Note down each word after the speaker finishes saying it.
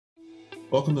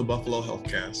Welcome to Buffalo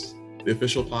HealthCast, the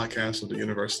official podcast of the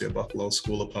University of Buffalo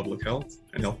School of Public Health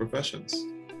and Health Professions.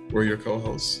 We're your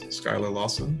co-hosts, Skylar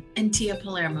Lawson and Tia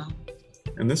Palermo.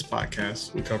 In this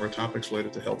podcast, we cover topics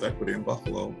related to health equity in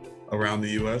Buffalo, around the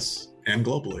U.S., and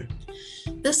globally.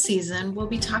 This season, we'll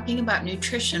be talking about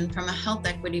nutrition from a health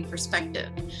equity perspective.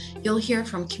 You'll hear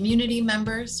from community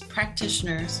members,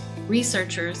 practitioners,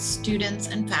 researchers, students,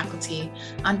 and faculty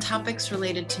on topics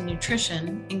related to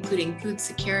nutrition, including food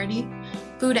security,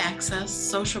 food access,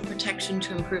 social protection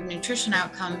to improve nutrition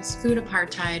outcomes, food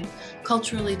apartheid,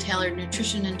 culturally tailored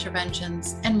nutrition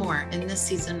interventions, and more in this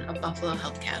season of Buffalo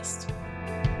HealthCast.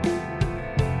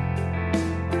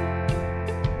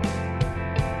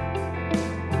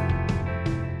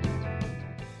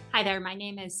 Hi there, my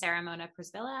name is Sarahmona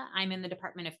Przybyla. I'm in the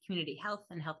Department of Community Health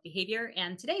and Health Behavior,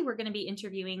 and today we're going to be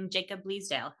interviewing Jacob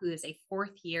Bleasdale, who is a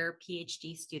fourth-year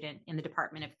PhD student in the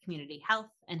Department of Community Health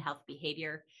and Health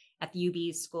Behavior at the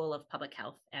UB's School of Public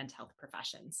Health and Health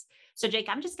Professions. So Jake,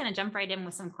 I'm just going to jump right in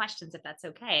with some questions, if that's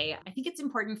okay. I think it's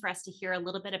important for us to hear a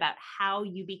little bit about how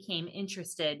you became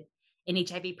interested in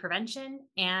HIV prevention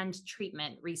and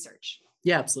treatment research.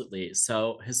 Yeah, absolutely.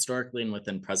 So historically and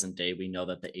within present day, we know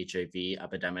that the HIV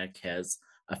epidemic has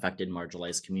affected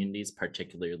marginalized communities,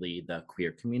 particularly the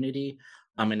queer community.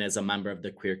 And as a member of the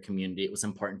queer community, it was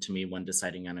important to me when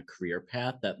deciding on a career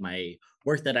path that my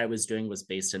work that I was doing was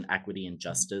based in equity and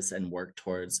justice and work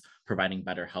towards providing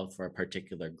better health for a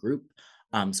particular group.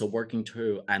 So working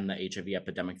to end the HIV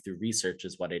epidemic through research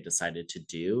is what I decided to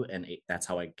do. And that's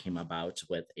how I came about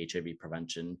with HIV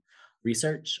prevention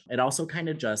research. It also kind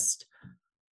of just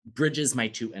bridges my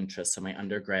two interests. So my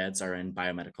undergrads are in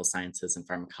biomedical sciences and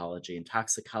pharmacology and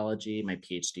toxicology. My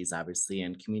PhD is obviously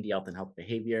in community health and health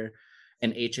behavior.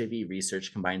 And HIV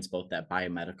research combines both that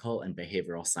biomedical and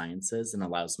behavioral sciences and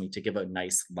allows me to give a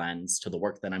nice lens to the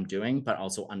work that I'm doing, but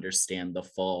also understand the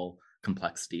full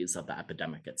complexities of the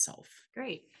epidemic itself.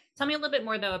 Great. Tell me a little bit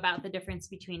more, though, about the difference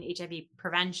between HIV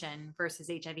prevention versus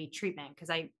HIV treatment, because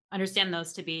I understand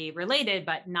those to be related,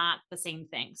 but not the same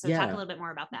thing. So talk a little bit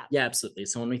more about that. Yeah, absolutely.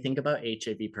 So when we think about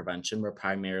HIV prevention, we're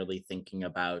primarily thinking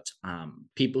about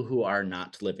people who are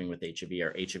not living with HIV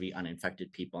or HIV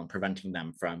uninfected people and preventing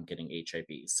them from getting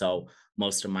HIV. So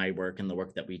most of my work and the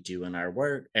work that we do in our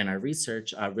work and our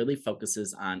research really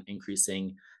focuses on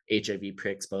increasing HIV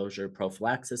pre-exposure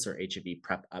prophylaxis or HIV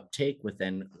PrEP uptake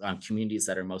within communities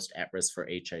that are most at risk for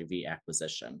HIV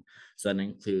acquisition. So that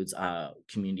includes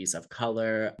communities of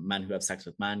color, men who have sex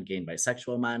with men, gay and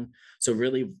bisexual men. So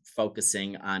really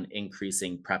focusing on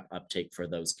increasing PrEP uptake for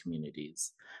those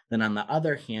communities. Then on the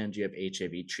other hand, you have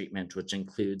HIV treatment, which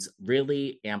includes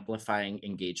really amplifying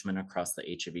engagement across the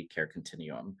HIV care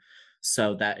continuum.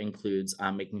 So that includes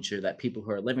making sure that people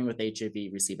who are living with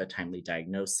HIV receive a timely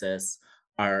diagnosis,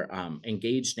 are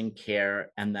engaged in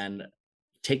care, and then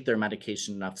take their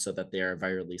medication enough so that they are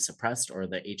virally suppressed or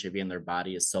the HIV in their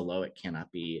body is so low it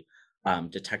cannot be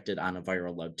detected on a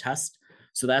viral load test.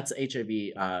 So that's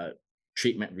HIV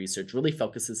treatment research really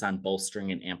focuses on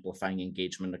bolstering and amplifying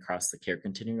engagement across the care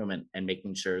continuum and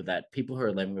making sure that people who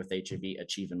are living with HIV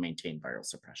achieve and maintain viral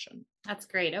suppression. That's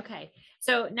great. Okay.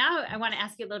 So now I want to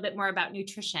ask you a little bit more about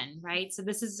nutrition, right? So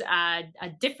this is a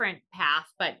different path,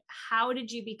 but how did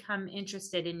you become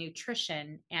interested in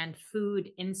nutrition and food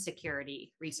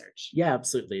insecurity research? Yeah,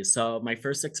 absolutely. So my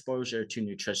first exposure to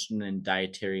nutrition and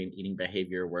dietary and eating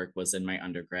behavior work was in my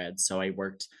undergrad. So I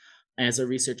worked as a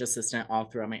research assistant all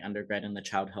throughout my undergrad in the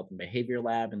Child Health and Behavior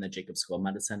Lab in the Jacobs School of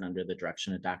Medicine under the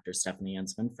direction of Dr. Stephanie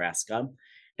Ensman-Frasca.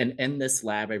 And in this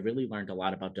lab, I really learned a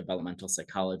lot about developmental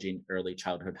psychology and early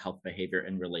childhood health behavior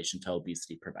in relation to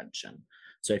obesity prevention.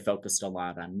 So I focused a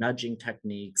lot on nudging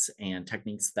techniques and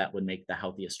techniques that would make the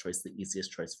healthiest choice the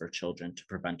easiest choice for children to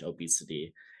prevent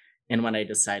obesity. And when I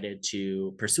decided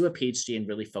to pursue a PhD and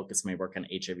really focus my work on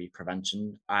HIV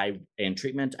prevention and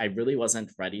treatment, I really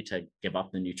wasn't ready to give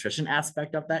up the nutrition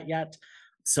aspect of that yet.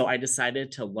 So I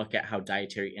decided to look at how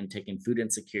dietary intake and food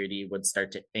insecurity would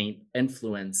start to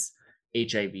influence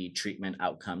HIV treatment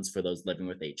outcomes for those living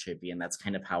with HIV. And that's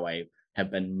kind of how I have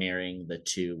been marrying the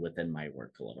two within my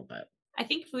work a little bit. I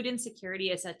think food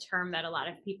insecurity is a term that a lot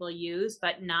of people use,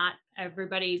 but not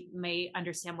everybody may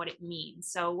understand what it means.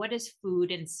 So what does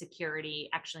food insecurity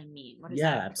actually mean? What does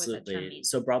absolutely. What does that term mean?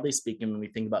 So broadly speaking, when we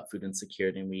think about food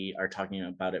insecurity and we are talking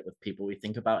about it with people, we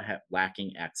think about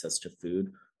lacking access to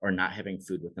food or not having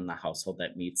food within the household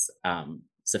that meets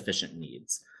sufficient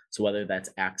needs. So whether that's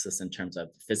access in terms of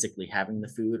physically having the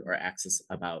food or access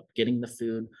about getting the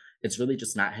food, it's really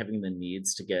just not having the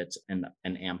needs to get an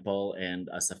ample and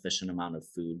a sufficient amount of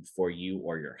food for you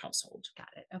or your household. Got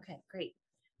it. Okay, great.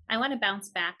 I want to bounce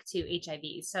back to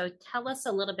HIV. So tell us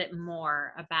a little bit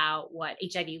more about what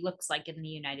HIV looks like in the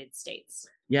United States.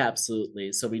 Yeah,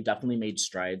 absolutely. So we definitely made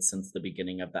strides since the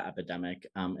beginning of the epidemic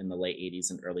in the late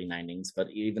 80s and early 90s. But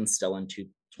even still in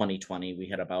 2020, we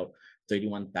had about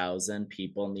 31,000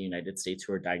 people in the United States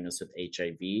who were diagnosed with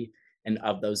HIV. And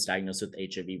of those diagnosed with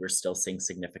HIV, we're still seeing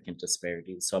significant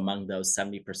disparities. So among those,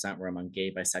 70% were among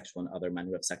gay, bisexual, and other men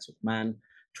who have sex with men.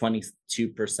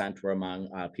 22% were among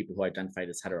people who identified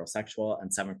as heterosexual, and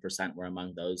 7% were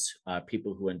among those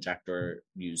people who inject or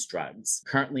use drugs.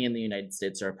 Currently in the United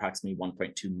States, there are approximately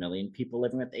 1.2 million people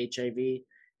living with HIV.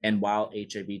 And while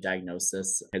HIV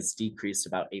diagnosis has decreased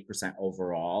about 8%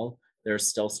 overall, there are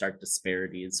still stark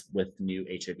disparities with new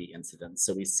HIV incidents.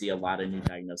 So we see a lot of new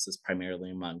diagnoses, primarily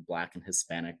among Black and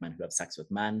Hispanic men who have sex with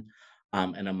men,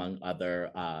 and among other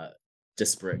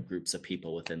disparate groups of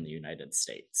people within the United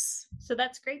States. So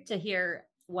that's great to hear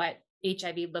what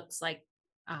HIV looks like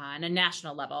on a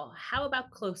national level. How about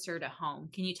closer to home?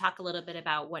 Can you talk a little bit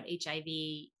about what HIV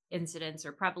incidence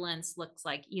or prevalence looks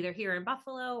like either here in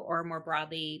Buffalo or more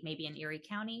broadly, maybe in Erie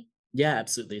County? Yeah,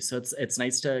 absolutely. So it's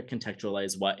nice to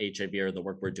contextualize what HIV or the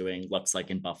work we're doing looks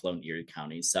like in Buffalo and Erie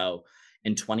County. So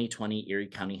in 2020, Erie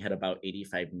County had about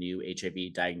 85 new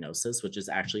HIV diagnoses, which is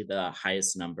actually the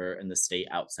highest number in the state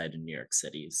outside of New York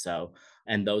City. So,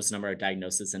 and those number of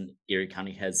diagnoses in Erie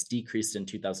County has decreased in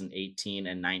 2018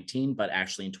 and 19, but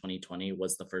actually in 2020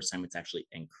 was the first time it's actually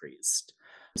increased.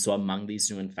 So among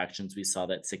these new infections, we saw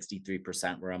that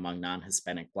 63% were among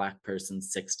non-Hispanic Black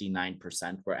persons,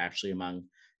 69% were actually among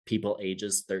people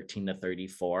ages 13 to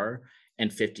 34, and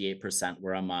 58%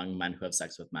 were among men who have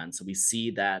sex with men. So we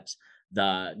see that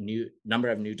the new number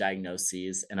of new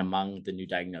diagnoses and among the new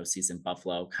diagnoses in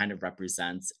Buffalo kind of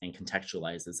represents and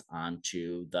contextualizes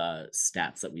onto the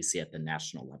stats that we see at the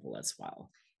national level as well.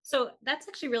 So that's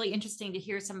actually really interesting to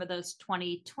hear some of those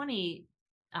 2020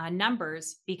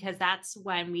 numbers, because that's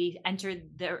when we entered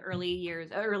the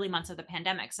early months of the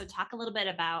pandemic. So talk a little bit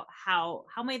about how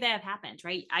may that have happened,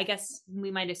 right? I guess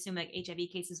we might assume that HIV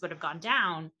cases would have gone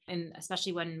down, and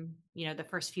especially when, the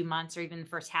first few months or even the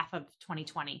first half of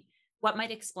 2020. What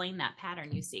might explain that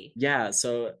pattern you see? Yeah,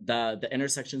 so the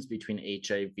intersections between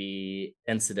HIV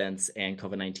incidence and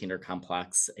COVID-19 are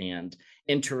complex and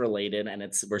interrelated, and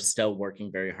we're still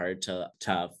working very hard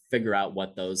to figure out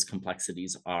what those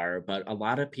complexities are. But a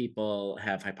lot of people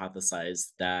have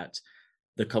hypothesized that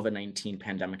the COVID-19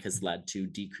 pandemic has led to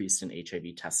decrease in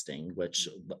HIV testing, which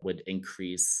would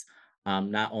increase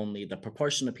not only the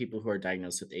proportion of people who are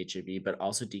diagnosed with HIV, but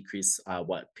also decrease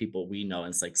what people we know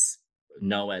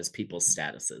as people's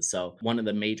statuses. So one of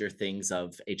the major things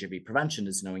of HIV prevention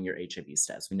is knowing your HIV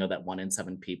status. We know that 1 in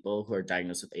 7 people who are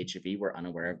diagnosed with HIV were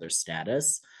unaware of their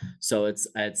status. So it's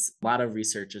a lot of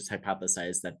researchers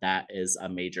hypothesize that is a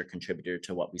major contributor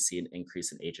to what we see an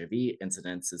increase in HIV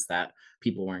incidence, is that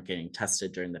people weren't getting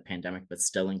tested during the pandemic, but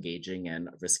still engaging in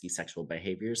risky sexual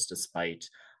behaviors despite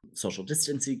social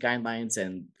distancing guidelines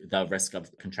and the risk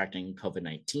of contracting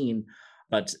COVID-19.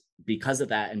 But because of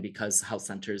that, and because health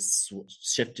centers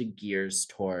shifted gears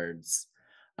towards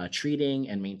treating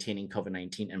and maintaining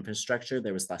COVID-19 infrastructure,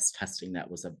 there was less testing that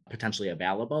was potentially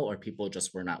available, or people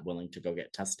just were not willing to go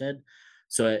get tested.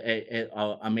 So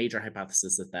a major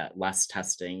hypothesis is that less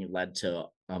testing led to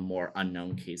more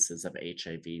unknown cases of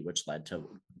HIV, which led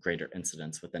to greater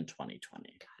incidence within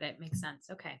 2020. Got it. Makes sense.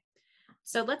 Okay.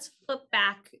 So let's flip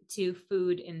back to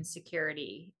food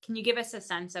insecurity. Can you give us a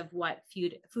sense of what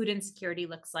food insecurity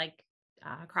looks like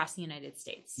across the United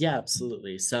States? Yeah,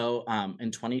 absolutely. So in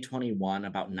 2021,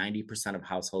 about 90% of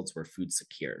households were food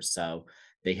secure. So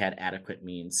they had adequate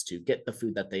means to get the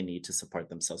food that they need to support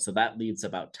themselves. So that leaves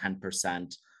about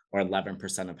 10% or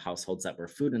 11% of households that were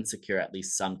food insecure at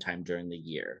least sometime during the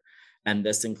year. And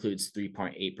this includes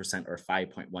 3.8% or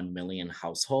 5.1 million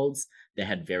households that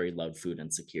had very low food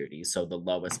insecurity. So the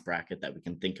lowest bracket that we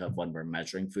can think of when we're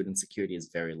measuring food insecurity is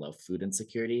very low food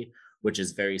insecurity, which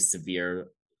is very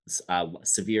severe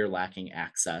lacking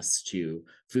access to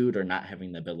food or not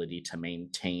having the ability to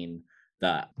maintain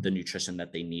the nutrition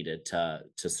that they needed to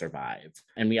survive.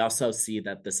 And we also see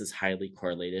that this is highly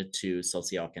correlated to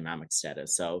socioeconomic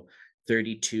status. So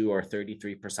 32 or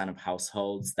 33% of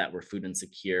households that were food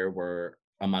insecure were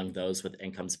among those with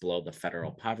incomes below the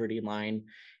federal poverty line,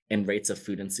 and rates of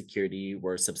food insecurity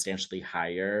were substantially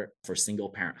higher for single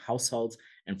parent households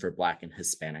and for Black and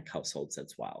Hispanic households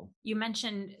as well. You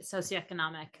mentioned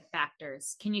socioeconomic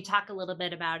factors. Can you talk a little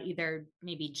bit about either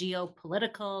maybe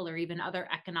geopolitical or even other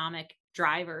economic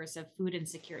drivers of food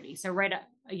insecurity? So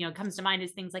comes to mind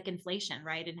is things like inflation,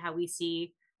 right? And how we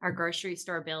see our grocery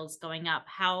store bills going up.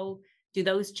 How do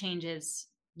those changes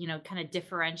kind of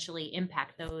differentially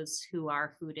impact those who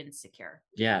are food insecure?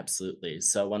 Yeah, absolutely.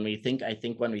 So I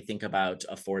think when we think about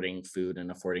affording food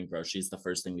and affording groceries, the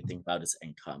first thing we think about is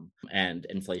income. And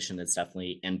inflation has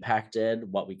definitely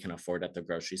impacted what we can afford at the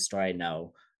grocery store. I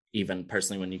know even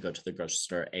personally, when you go to the grocery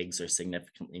store, eggs are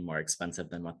significantly more expensive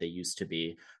than what they used to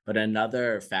be. But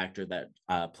another factor that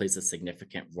plays a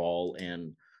significant role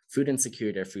in food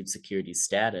insecurity or food security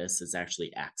status is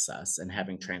actually access and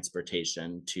having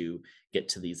transportation to get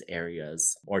to these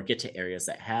areas or get to areas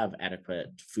that have adequate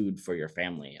food for your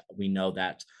family. We know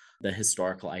that the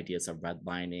historical ideas of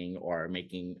redlining or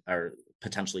making or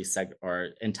potentially or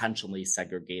intentionally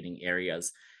segregating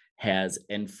areas has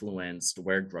influenced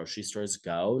where grocery stores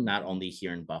go, not only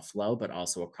here in Buffalo, but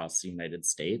also across the United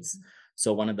States.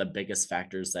 So one of the biggest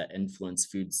factors that influence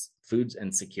food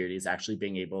insecurity is actually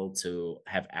being able to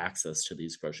have access to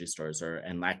these grocery stores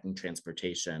and lacking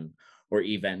transportation, or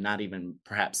even not even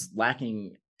perhaps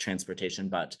lacking transportation,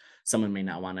 but someone may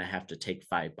not want to have to take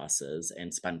 5 buses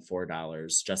and spend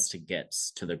 $4 just to get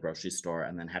to the grocery store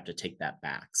and then have to take that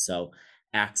back. So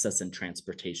access and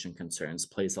transportation concerns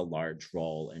plays a large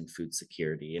role in food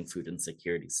security and food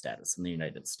insecurity status in the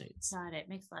United States. Got it.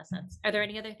 Makes a lot of sense. Are there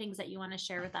any other things that you want to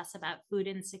share with us about food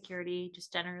insecurity,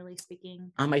 just generally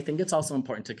speaking? I think it's also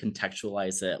important to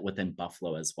contextualize it within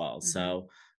Buffalo as well. Mm-hmm. So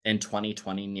in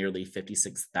 2020, nearly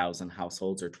 56,000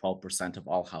 households, or 12% of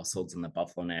all households in the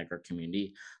Buffalo Niagara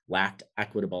community, lacked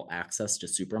equitable access to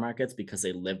supermarkets because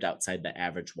they lived outside the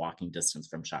average walking distance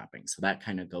from shopping. So that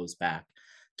kind of goes back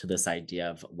to this idea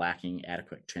of lacking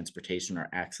adequate transportation or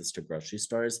access to grocery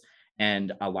stores.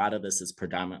 And a lot of this is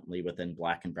predominantly within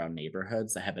Black and brown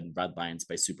neighborhoods that have been redlined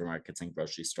by supermarkets and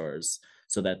grocery stores,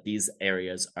 so that these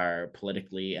areas are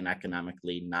politically and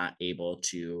economically not able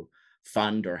to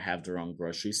fund or have their own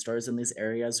grocery stores in these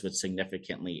areas, which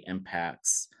significantly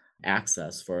impacts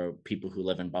access for people who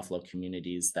live in Buffalo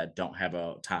communities that don't have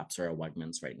a Tops or a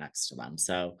Wegmans right next to them.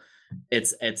 So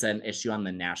it's an issue on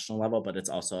the national level, but it's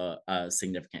also a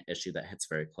significant issue that hits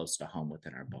very close to home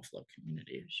within our Buffalo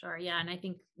community. Sure. Yeah. And I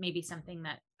think maybe something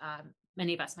that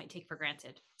many of us might take for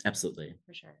granted. Absolutely.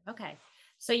 For sure. Okay.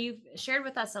 So you've shared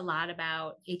with us a lot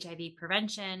about HIV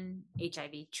prevention,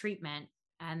 HIV treatment,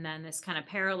 and then this kind of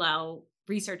parallel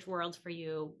research world for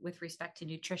you with respect to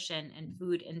nutrition and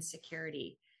food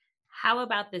insecurity. How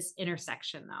about this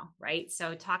intersection though, right?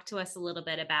 So talk to us a little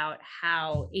bit about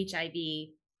how HIV,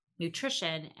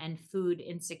 nutrition, and food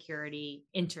insecurity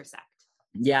intersect.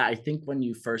 Yeah, I think when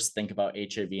you first think about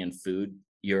HIV and food,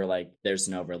 you're like, there's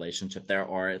no relationship there,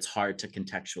 or it's hard to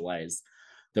contextualize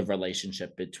the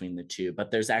relationship between the two. But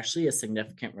there's actually a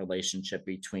significant relationship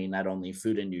between not only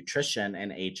food and nutrition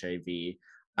and HIV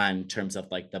in terms of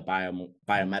like the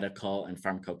biomedical and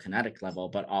pharmacokinetic level,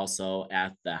 but also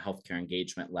at the healthcare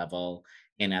engagement level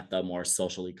and at the more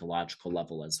social ecological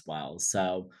level as well.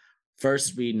 So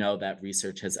first, we know that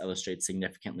research has illustrated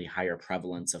significantly higher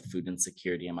prevalence of food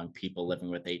insecurity among people living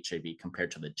with HIV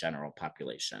compared to the general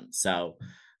population. So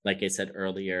like I said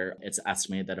earlier, it's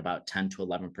estimated that about 10 to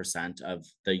 11% of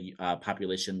the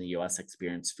population in the US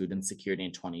experienced food insecurity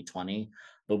in 2020.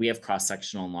 But we have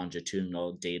cross-sectional and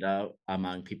longitudinal data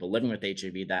among people living with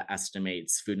HIV that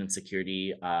estimates food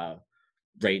insecurity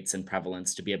rates and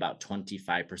prevalence to be about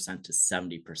 25% to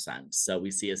 70%. So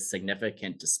we see a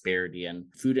significant disparity in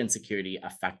food insecurity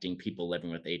affecting people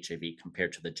living with HIV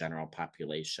compared to the general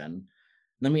population.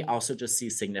 Then we also just see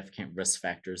significant risk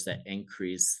factors that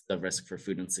increase the risk for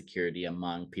food insecurity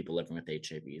among people living with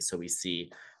HIV. So we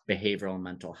see behavioral and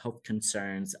mental health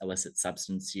concerns, illicit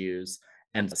substance use,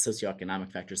 and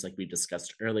socioeconomic factors like we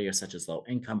discussed earlier, such as low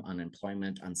income,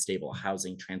 unemployment, unstable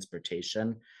housing,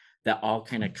 transportation, that all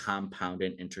kind of compound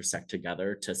and intersect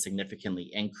together to significantly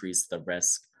increase the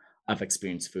risk of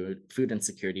experiencing food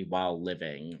insecurity while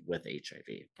living with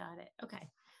HIV. Got it. Okay.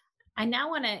 I now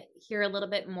want to hear a little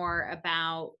bit more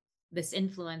about this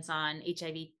influence on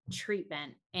HIV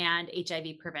treatment and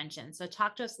HIV prevention. So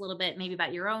talk to us a little bit maybe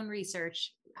about your own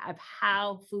research of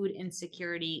how food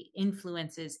insecurity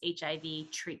influences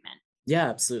HIV treatment. Yeah,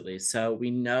 absolutely. So we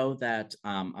know that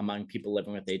among people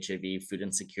living with HIV, food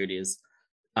insecurity is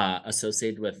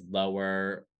associated with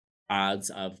lower odds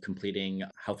of completing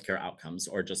healthcare outcomes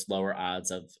or just lower odds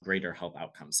of greater health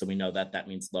outcomes. So we know that that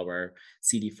means lower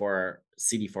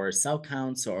CD4 cell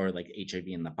counts or like HIV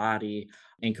in the body,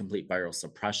 incomplete viral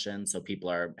suppression. So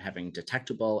people are having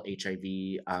detectable HIV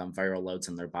viral loads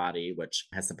in their body, which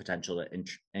has the potential to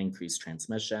increase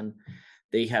transmission.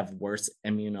 they have worse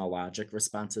immunologic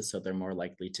responses, so they're more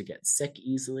likely to get sick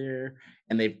easier,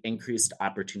 and they've increased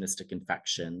opportunistic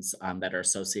infections that are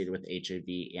associated with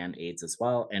HIV and AIDS as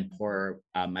well, and poor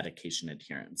medication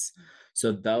adherence.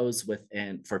 So those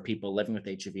for people living with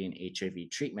HIV and HIV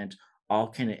treatment all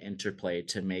kind of interplay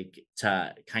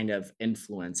to kind of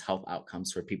influence health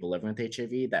outcomes for people living with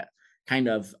HIV that kind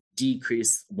of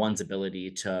decrease one's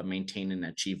ability to maintain and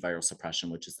achieve viral suppression,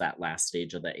 which is that last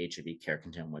stage of the HIV care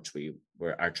continuum, which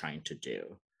are trying to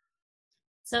do.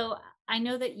 So I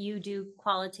know that you do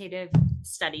qualitative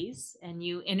studies and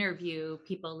you interview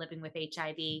people living with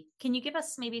HIV. Can you give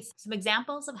us maybe some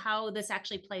examples of how this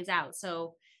actually plays out?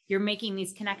 So you're making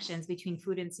these connections between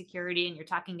food insecurity and you're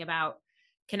talking about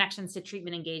connections to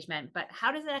treatment engagement, but how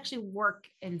does it actually work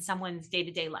in someone's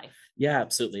day-to-day life? Yeah,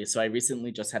 absolutely. So I recently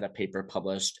just had a paper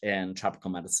published in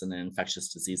Tropical Medicine and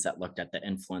Infectious Disease that looked at the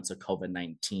influence of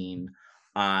COVID-19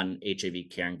 on HIV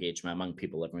care engagement among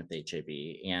people living with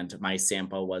HIV. And my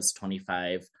sample was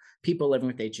 25 people living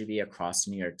with HIV across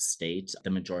New York State.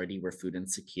 The majority were food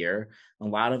insecure. A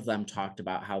lot of them talked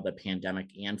about how the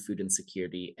pandemic and food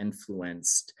insecurity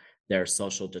influenced their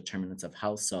social determinants of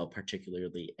health, so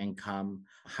particularly income,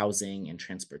 housing, and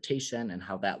transportation, and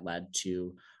how that led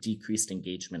to decreased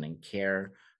engagement in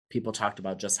care. People talked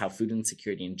about just how food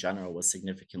insecurity in general was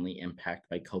significantly impacted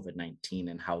by COVID-19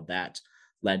 and how that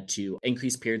led to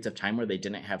increased periods of time where they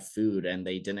didn't have food and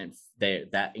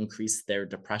that increased their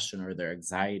depression or their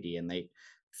anxiety, and they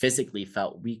physically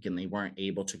felt weak and they weren't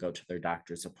able to go to their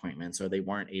doctor's appointments or they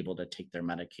weren't able to take their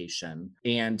medication.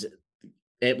 And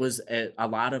a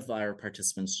lot of our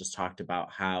participants just talked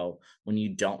about how when you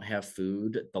don't have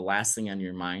food, the last thing on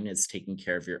your mind is taking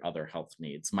care of your other health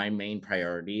needs. My main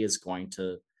priority is going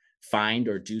to find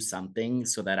or do something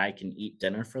so that I can eat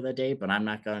dinner for the day, but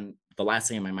the last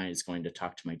thing in my mind is going to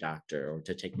talk to my doctor or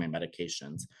to take my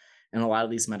medications. And a lot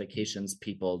of these medications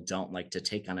people don't like to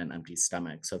take on an empty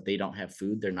stomach. So if they don't have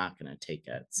food, they're not going to take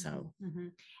it. So,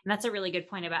 and that's a really good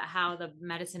point about how the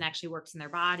medicine actually works in their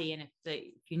body. And if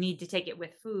you need to take it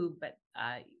with food, but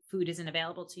food isn't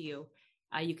available to you,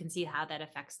 you can see how that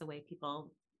affects the way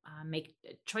people make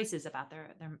choices about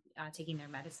their taking their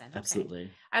medicine. Okay.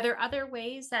 Absolutely. Are there other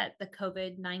ways that the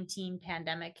COVID-19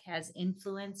 pandemic has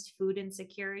influenced food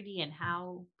insecurity and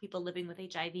how people living with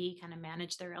HIV kind of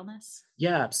manage their illness?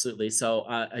 Yeah, absolutely. So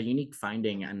a unique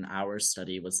finding in our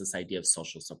study was this idea of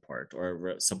social support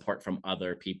or support from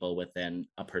other people within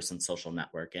a person's social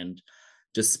network. And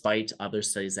despite other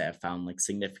studies that have found like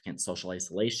significant social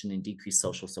isolation and decreased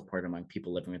social support among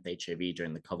people living with HIV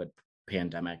during the COVID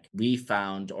pandemic, we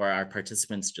found, or our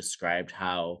participants described,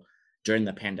 how during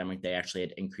the pandemic they actually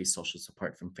had increased social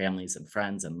support from families and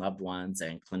friends and loved ones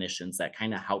and clinicians that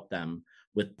kind of helped them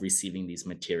with receiving these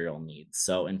material needs.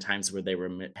 So in times where they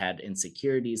had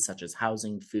insecurities such as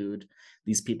housing, food,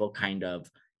 these people kind of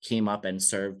came up and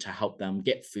served to help them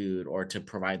get food or to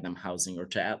provide them housing or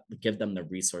to give them the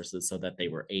resources so that they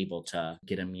were able to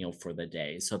get a meal for the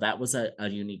day. So that was a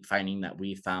unique finding that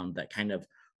we found that kind of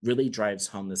really drives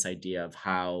home this idea of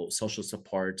how social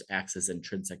support acts as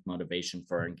intrinsic motivation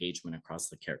for engagement across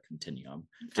the care continuum,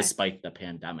 despite the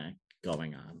pandemic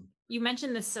going on. You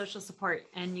mentioned this social support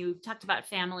and you talked about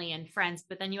family and friends,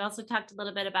 but then you also talked a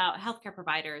little bit about healthcare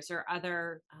providers or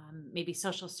other maybe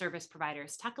social service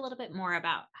providers. Talk a little bit more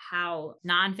about how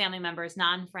non-family members,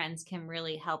 non-friends can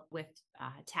really help with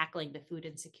tackling the food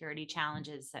insecurity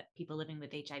challenges that people living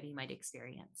with HIV might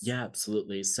experience. Yeah,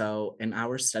 absolutely. So in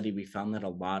our study, we found that a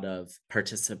lot of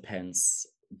participants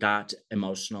got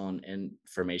emotional and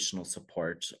informational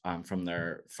support from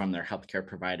their healthcare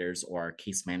providers or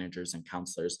case managers and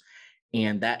counselors.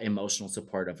 And that emotional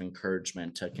support of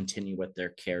encouragement to continue with their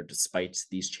care despite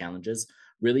these challenges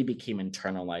really became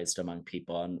internalized among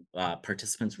people. And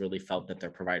participants really felt that their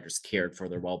providers cared for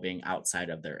their well-being outside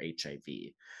of their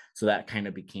HIV. So that kind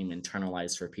of became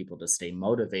internalized for people to stay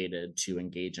motivated to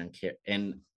engage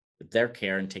in their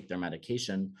care and take their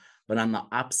medication. But on the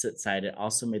opposite side, it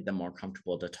also made them more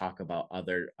comfortable to talk about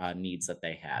other needs that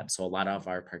they had. So a lot of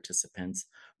our participants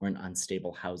were in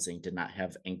unstable housing, did not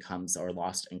have incomes or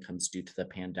lost incomes due to the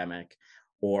pandemic,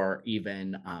 or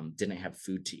even didn't have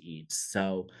food to eat.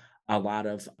 So a lot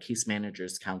of case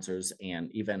managers, counselors, and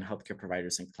even healthcare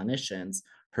providers and clinicians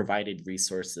provided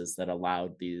resources that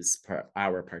allowed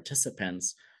our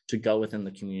participants to go within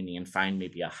the community and find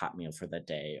maybe a hot meal for the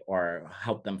day, or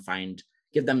help them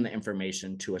give them the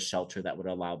information to a shelter that would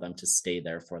allow them to stay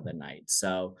there for the night.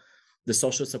 So the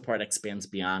social support expands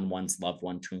beyond one's loved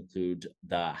one to include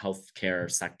the healthcare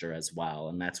sector as well.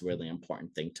 And that's a really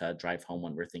important thing to drive home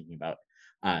when we're thinking about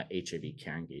HIV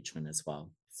care engagement as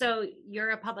well. So you're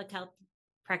a public health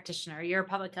practitioner, you're a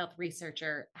public health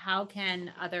researcher. How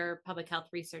can other public health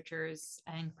researchers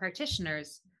and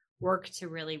practitioners work to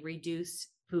really reduce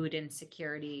food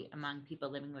insecurity among people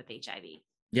living with HIV?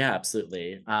 Yeah,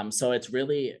 absolutely. So it's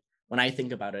really, when I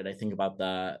think about it, I think about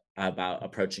about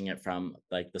approaching it from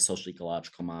like the social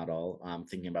ecological model,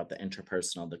 thinking about the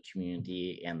interpersonal, the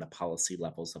community, and the policy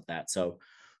levels of that. So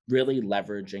really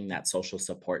leveraging that social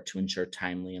support to ensure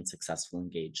timely and successful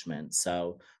engagement.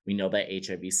 So we know that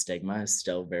HIV stigma is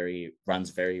still runs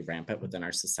very rampant within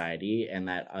our society, and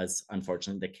that is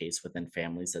unfortunately the case within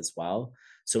families as well.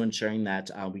 So ensuring that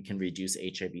we can reduce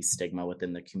HIV stigma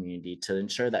within the community to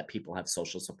ensure that people have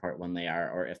social support when they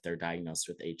are, or if they're diagnosed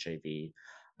with HIV,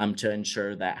 to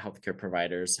ensure that healthcare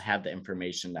providers have the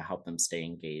information to help them stay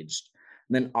engaged.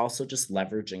 And then also just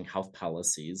leveraging health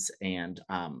policies and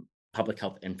public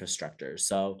health infrastructure.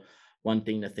 So one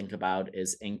thing to think about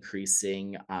is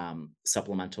increasing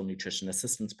supplemental nutrition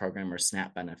assistance program, or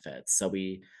SNAP benefits. So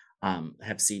we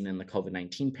have seen in the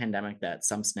COVID-19 pandemic that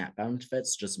some SNAP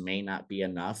benefits just may not be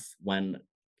enough when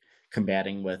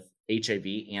combating with HIV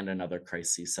and another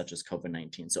crisis such as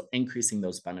COVID-19. So increasing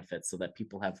those benefits so that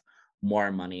people have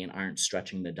more money and aren't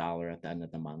stretching the dollar at the end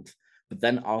of the month. But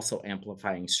then also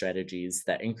amplifying strategies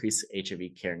that increase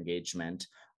HIV care engagement,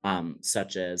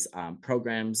 such as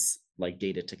programs like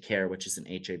Data to Care, which is an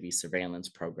HIV surveillance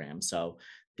program. So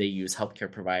they use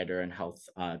healthcare provider and health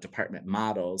department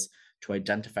models to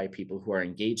identify people who are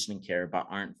engaged in care but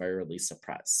aren't virally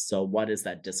suppressed. So what is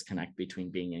that disconnect between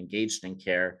being engaged in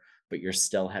care, but you're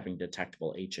still having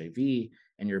detectable HIV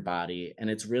in your body? And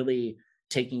it's really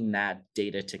taking that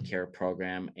Data to Care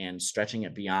program and stretching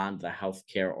it beyond the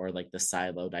healthcare or like the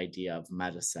siloed idea of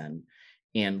medicine,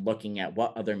 and looking at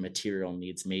what other material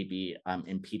needs may be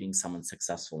impeding someone's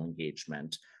successful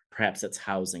engagement. Perhaps it's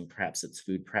housing, perhaps it's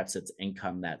food, perhaps it's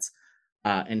income that's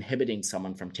inhibiting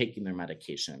someone from taking their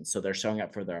medication. So they're showing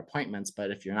up for their appointments, but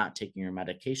if you're not taking your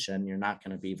medication, you're not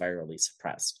going to be virally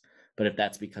suppressed. But if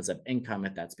that's because of income,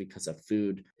 if that's because of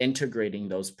food, integrating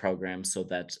those programs so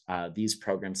that these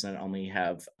programs not only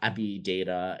have epi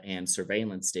data and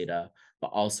surveillance data, but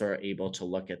also are able to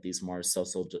look at these more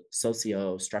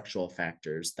socio-structural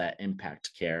factors that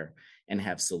impact care and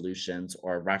have solutions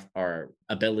or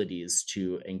abilities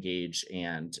to engage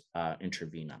and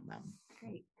intervene on them.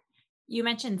 Great. You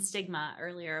mentioned stigma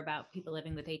earlier about people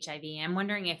living with HIV. I'm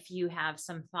wondering if you have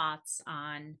some thoughts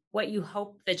on what you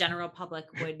hope the general public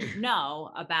would know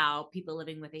about people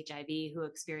living with HIV who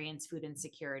experience food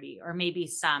insecurity, or maybe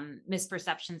some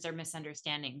misperceptions or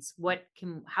misunderstandings.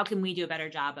 How can we do a better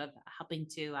job of helping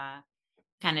to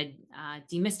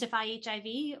demystify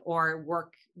HIV or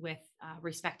work with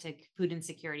respect to food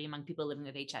insecurity among people living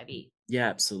with HIV? Yeah,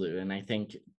 absolutely. And I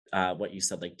think what you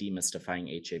said, like demystifying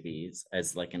HIV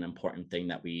is like an important thing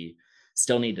that we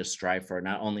still need to strive for,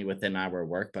 not only within our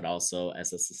work, but also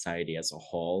as a society as a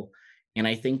whole. And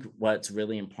I think what's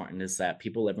really important is that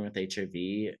people living with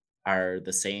HIV are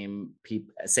the same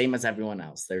as everyone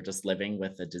else. They're just living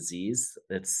with a disease.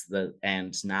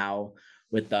 And now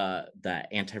with the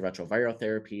antiretroviral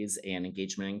therapies and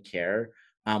engagement in care,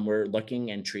 we're looking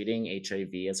and treating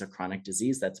HIV as a chronic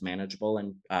disease that's manageable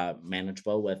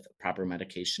with proper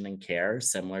medication and care,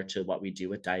 similar to what we do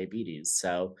with diabetes.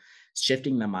 So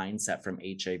shifting the mindset from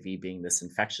HIV being this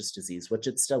infectious disease, which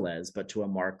it still is, but to a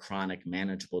more chronic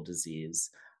manageable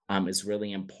disease is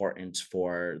really important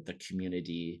for the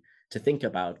community to think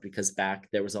about, because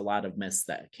there was a lot of myths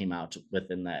that came out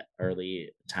within the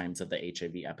early times of the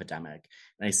HIV epidemic.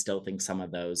 And I still think some of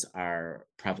those are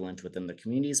prevalent within the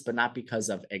communities, but not because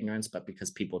of ignorance, but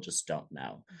because people just don't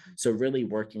know. Mm-hmm. So really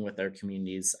working with our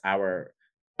communities,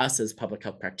 us as public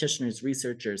health practitioners,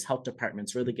 researchers, health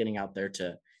departments, really getting out there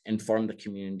to inform the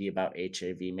community about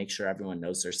HIV, make sure everyone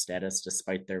knows their status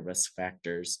despite their risk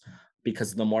factors.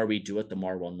 Because the more we do it, the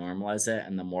more we'll normalize it,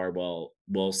 and the more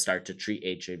we'll start to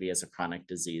treat HIV as a chronic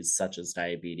disease, such as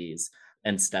diabetes,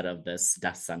 instead of this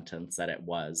death sentence that it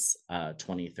was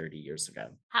 20, 30 years ago.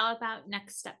 How about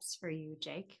next steps for you,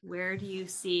 Jake? Where do you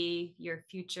see your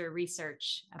future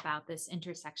research about this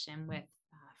intersection with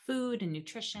food and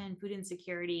nutrition, food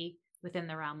insecurity within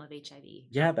the realm of HIV?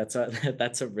 Yeah, that's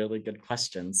a really good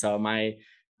question. So my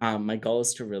goal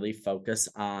is to really focus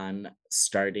on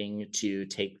starting to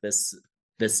take this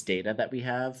data that we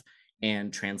have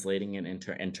and translating it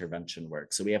into intervention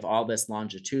work. So we have all this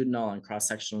longitudinal and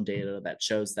cross-sectional data that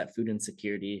shows that food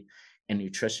insecurity and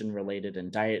nutrition-related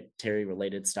and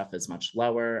dietary-related stuff is much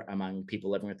lower among people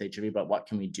living with HIV, but what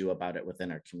can we do about it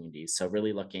within our community? So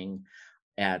really looking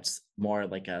at more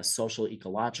like a social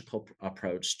ecological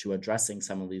approach to addressing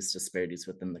some of these disparities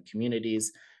within the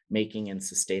communities, making and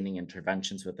sustaining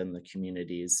interventions within the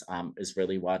communities is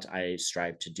really what I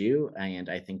strive to do. And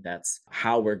I think that's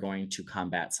how we're going to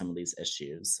combat some of these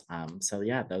issues. So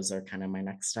yeah, those are kind of my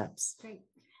next steps. Great.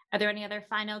 Are there any other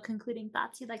final concluding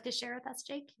thoughts you'd like to share with us,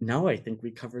 Jake? No, I think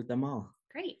we covered them all.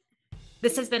 Great.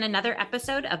 This has been another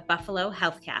episode of Buffalo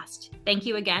HealthCast. Thank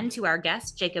you again to our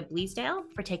guest, Jacob Bleasdale,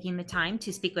 for taking the time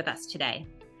to speak with us today.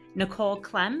 Nicole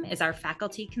Klem is our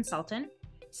faculty consultant.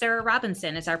 Sarah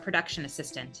Robinson is our production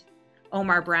assistant.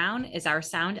 Omar Brown is our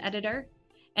sound editor.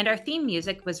 And our theme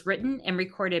music was written and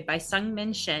recorded by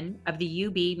Sungmin Shin of the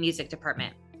UB Music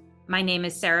Department. My name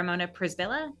is Sarahmona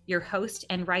Przybyla, your host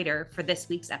and writer for this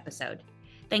week's episode.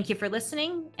 Thank you for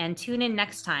listening, and tune in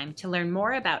next time to learn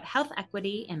more about health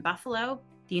equity in Buffalo,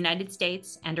 the United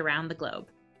States, and around the globe.